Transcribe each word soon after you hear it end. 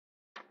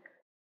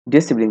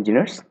Dear civil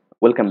engineers,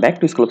 welcome back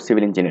to School of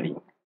Civil Engineering.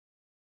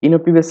 In a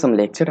previous some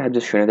lecture, I have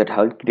just shown you that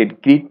how to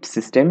create grid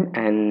system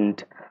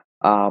and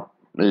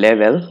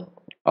level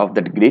of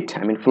that grid.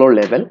 I mean floor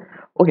level.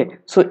 Okay,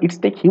 so it's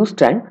take huge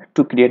time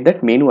to create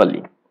that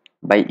manually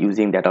by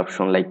using that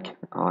option like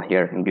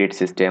here grid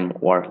system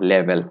or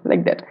level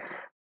like that.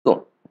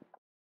 So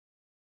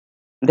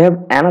they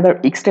have another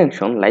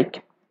extension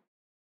like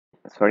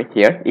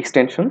here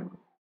extension.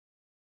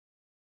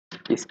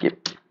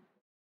 Skip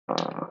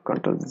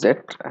Control Z.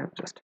 I have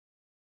just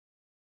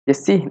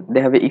see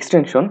they have an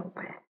extension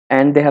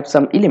and they have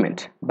some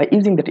element. By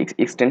using that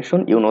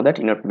extension, you know that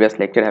in our previous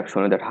lecture I have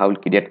shown you that how we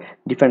create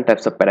different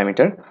types of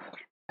parameter,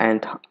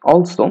 and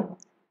also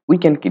we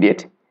can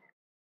create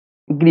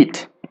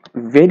grid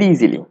very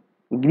easily,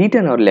 grid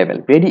and our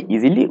level very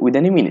easily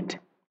within a minute.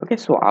 Okay,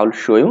 so I'll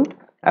show you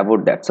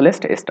about that. So let's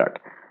start.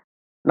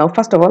 Now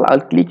first of all,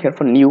 I'll click here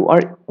for new, or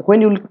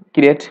when you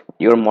create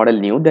your model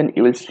new, then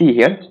you will see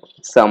here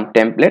some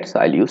templates.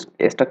 I'll use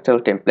a structural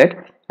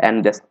template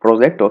and this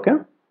project. Okay,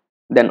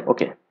 then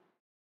okay,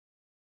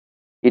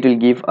 it will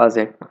give us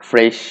a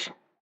fresh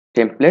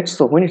template.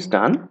 So when it's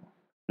done,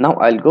 now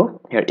I'll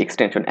go here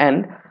extension,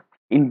 and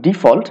in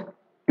default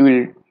you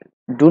will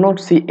do not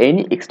see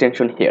any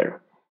extension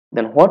here.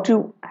 Then what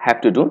you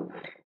have to do,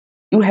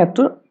 you have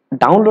to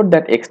download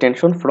that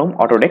extension from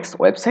Autodesk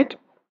website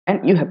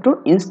and you have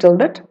to install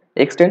that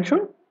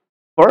extension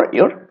for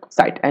your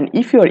site. And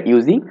if you are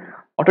using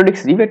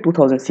Autodesk Revit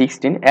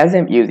 2016 as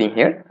I'm using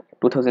here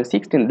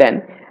 2016,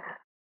 then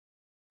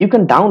you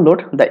can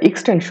download the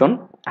extension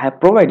I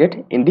have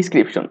provided in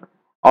description,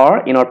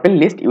 or in our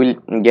playlist you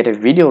will get a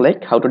video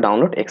like how to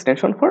download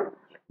extension for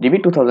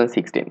Revit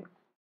 2016.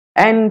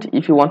 And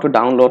if you want to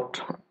download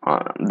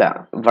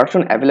the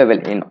version available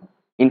in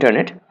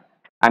internet,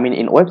 I mean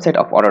in website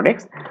of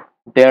Autodesk,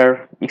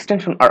 their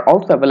extension are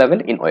also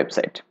available in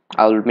website.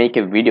 I'll make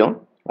a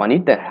video on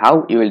it that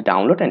how you will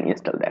download and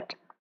install that.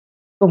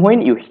 So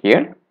when you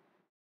here,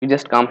 you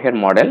just come here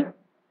model,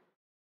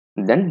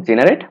 then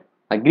generate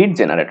a grid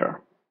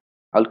generator.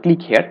 I'll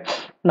click here.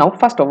 Now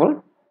first of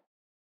all,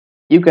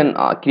 you can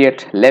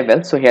create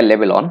level. So here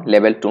level 1,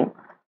 level 2,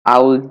 I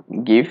will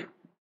give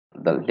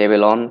the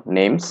level 1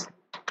 names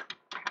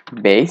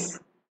base,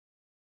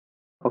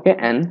 okay,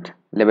 and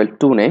level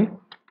 2 name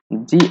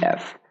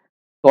GF.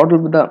 So what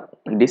will be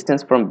the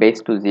distance from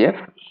base to GF?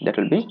 That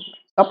will be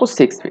suppose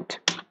 6 feet.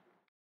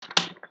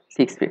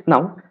 6 feet.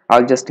 Now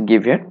I'll just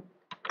give here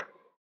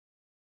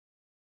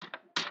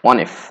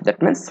 1F,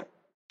 that means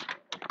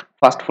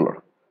first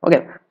floor.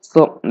 Okay,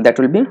 so that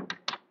will be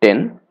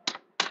 10.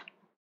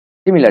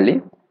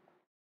 Similarly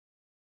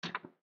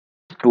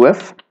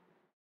 2F,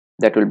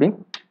 that will be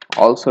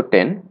also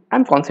 10.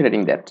 I'm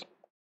considering that.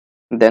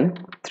 Then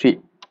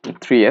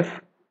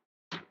 3F,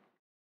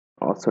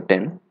 also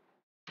 10.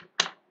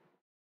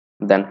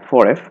 Then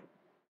 4F,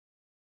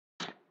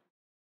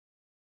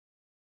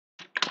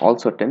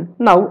 also 10.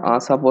 Now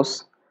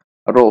suppose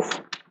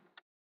roof,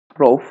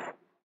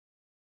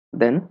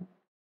 then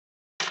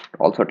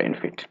also 10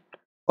 feet.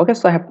 Okay,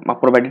 so I have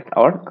provided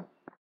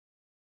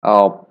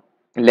our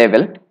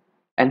level,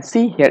 and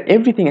see here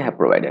everything I have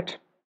provided.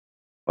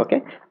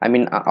 Okay, I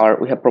mean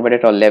we have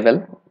provided our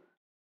level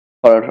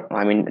for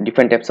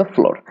different types of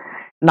floor.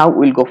 Now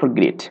we'll go for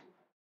grid.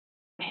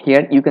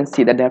 Here you can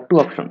see that there are two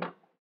options.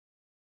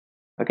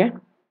 Okay,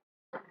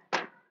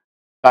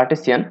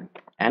 Cartesian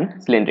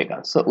and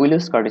cylindrical. So we'll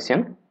use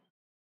Cartesian,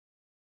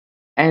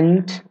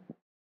 and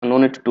no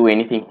need to do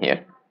anything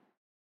here.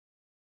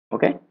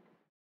 Okay,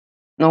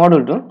 now what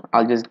we'll do,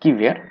 I'll just give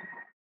here.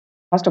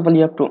 First of all,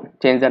 you have to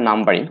change the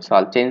numbering. So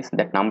I'll change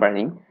that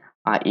numbering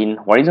in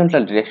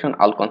horizontal direction.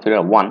 I'll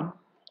consider 1,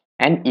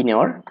 and in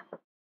your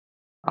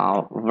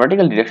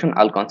vertical direction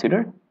I'll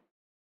consider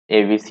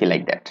ABC,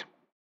 like that.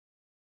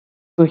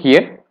 So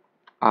here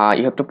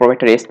you have to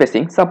provide a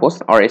spacing.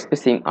 Suppose our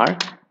spacing are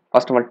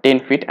first of all 10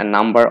 feet and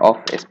number of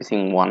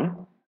spacing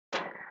 1.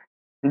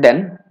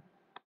 Then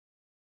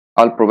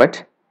I'll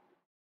provide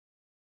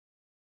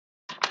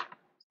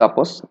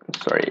suppose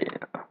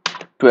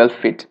 12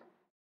 feet,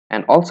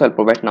 and also I'll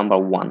provide number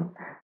 1.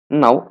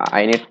 Now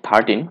I need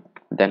 13,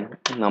 then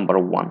number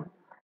 1.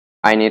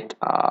 I need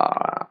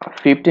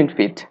 15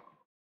 feet,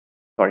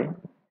 here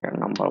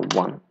number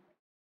 1,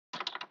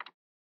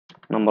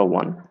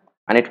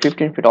 I need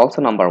 15 feet,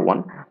 also number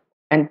 1,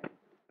 and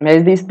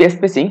measure the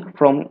spacing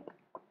from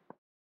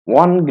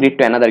one grid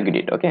to another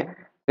grid. Okay,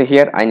 so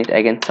here I need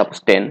again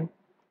suppose 10,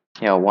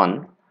 here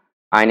 1,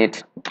 I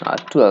need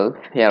 12,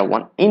 here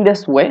 1. In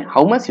this way,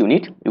 how much you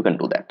need, you can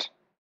do that.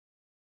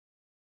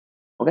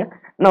 Okay,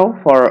 now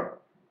for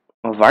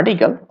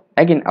vertical,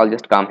 again I'll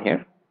just come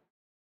here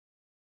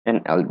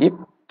and I'll give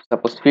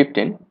suppose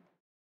 15,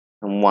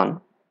 then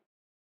 1,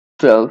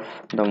 12,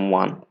 then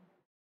 1,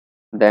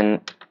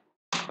 then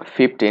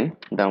 15,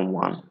 then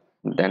 1,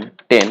 then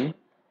 10,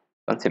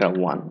 consider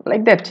 1,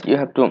 like that. You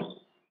have to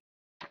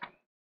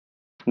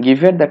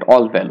give it that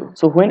all value.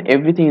 So when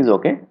everything is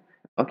okay,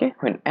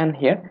 and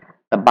here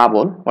the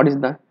bubble, what is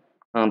the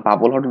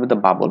bubble, what will be the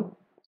bubble?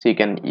 So you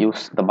can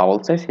use the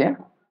bubble size here.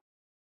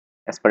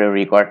 as per your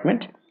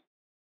requirement.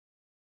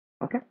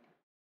 Okay,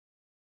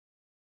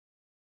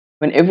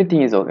 when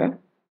everything is okay,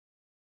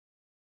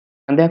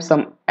 and they have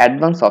some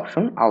advanced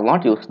option, I'll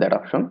not use that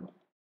option.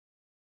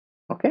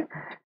 Okay,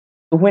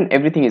 so when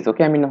everything is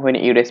okay, I mean when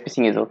area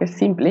spacing is okay,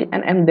 simply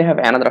and they have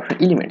another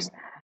option, elements.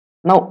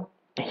 Now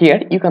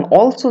here you can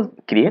also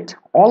create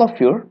all of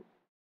your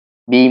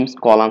beams,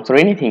 columns, or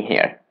anything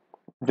here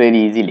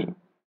very easily.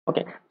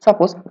 Okay,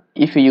 suppose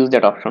if you use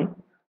that option,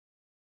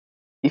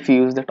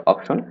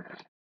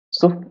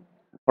 so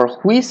for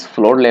which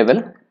floor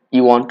level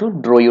you want to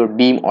draw your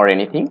beam or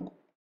anything,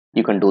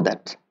 you can do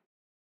that.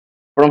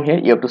 From here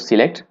you have to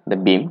select the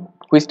beam,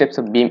 which types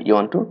of beam you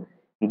want to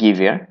give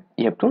here,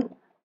 you have to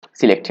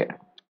select here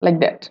like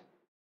that.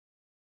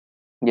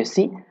 You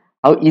see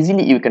how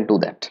easily you can do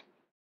that.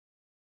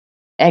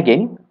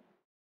 Again,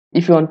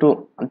 if you want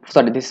to,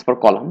 sorry, this is for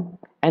column,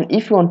 and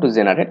if you want to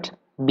generate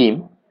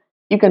beam,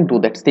 you can do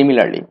that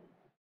similarly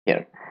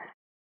here.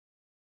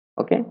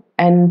 Okay,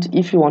 and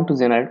if you want to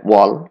generate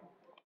wall,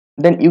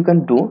 then you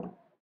can do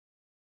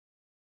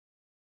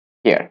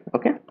here.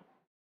 Okay,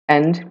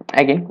 and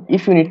again,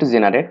 if you need to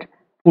generate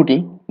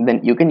footing,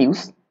 then you can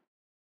use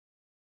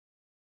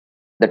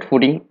that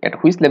footing,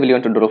 at which level you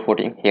want to draw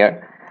footing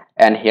here,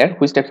 and here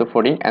which types of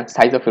footing and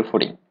size of your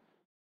footing.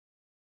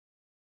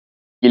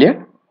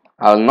 Clear?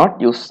 I will not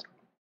use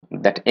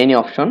that any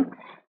option.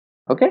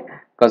 Okay,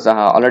 because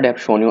already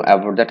I've shown you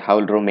about that how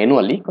to draw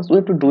manually, because we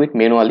have to do it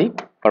manually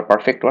for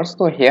perfect works.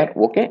 So here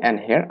okay, and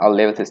here our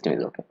level system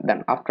is okay.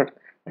 Then after,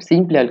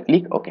 simply I'll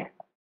click okay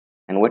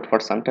and wait for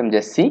some time.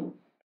 Just see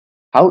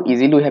how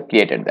easily we have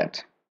created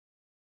that.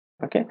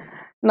 Okay,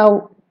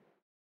 now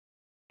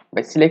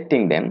by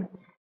selecting them,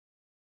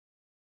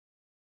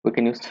 we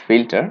can use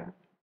filter,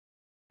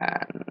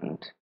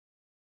 and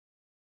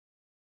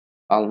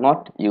I'll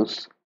not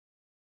use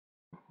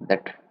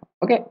that.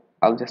 Okay,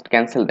 I'll just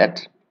cancel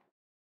that.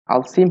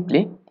 I'll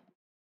simply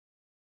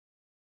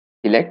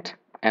select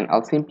and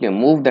I'll simply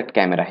move that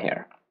camera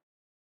here.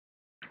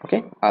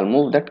 Okay, I'll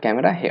move that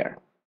camera here.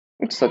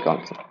 It's okay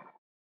also,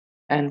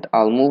 and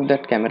I'll move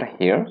that camera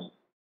here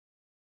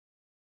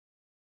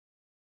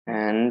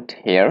and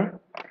here,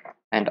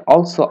 and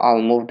also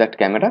I'll move that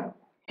camera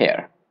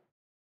here,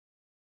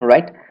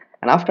 right?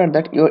 And after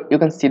that you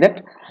can see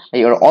that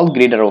your all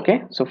grid are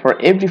okay. So for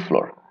every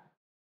floor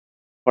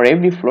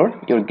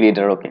your grid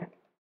are okay.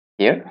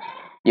 Here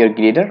your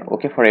grid are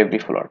okay for every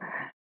floor.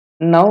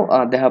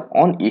 Now they have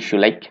one issue,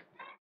 like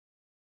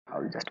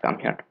I'll just come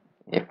here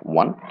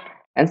F1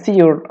 and see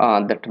your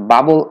that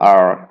bubble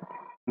are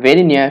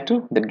very near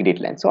to the grid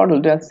line. So what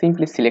will do, I'll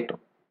simply select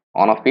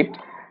one of it,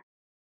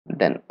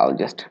 then I'll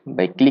just,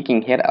 by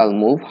clicking here, I'll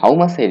move how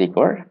much I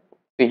require.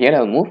 So here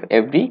I'll move,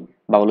 every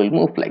bubble will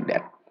move like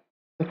that.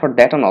 So for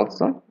that one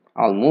also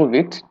I'll move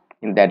it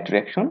in that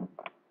direction.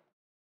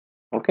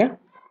 Okay,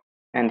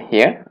 and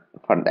here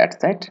for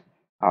that side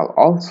I'll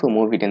also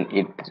move it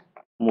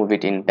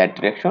in that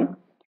direction,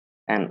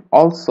 and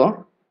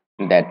also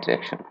in that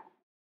direction,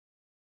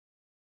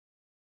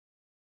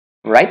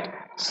 right?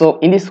 So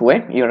in this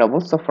way you're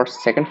able, so for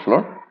second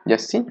floor,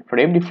 just see for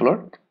every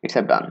floor it's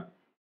done.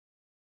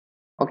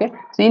 Okay,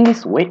 so in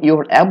this way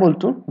you're able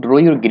to draw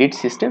your grid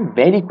system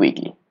very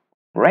quickly,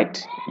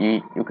 right?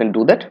 You can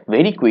do that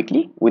very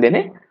quickly within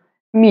a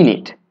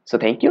minute. So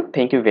thank you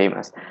very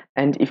much.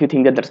 And if you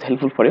think that that's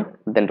helpful for you,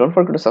 then don't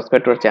forget to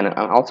subscribe to our channel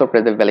and also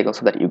press the bell icon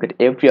so that you get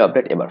every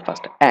update ever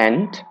first.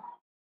 And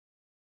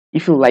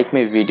if you like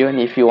my video and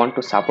if you want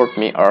to support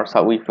me, or if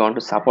you want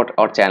to support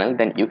our channel,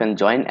 then you can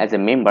join as a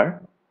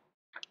member.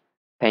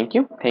 Thank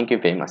you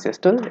very much.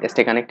 Still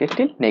stay connected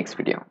till next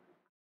video.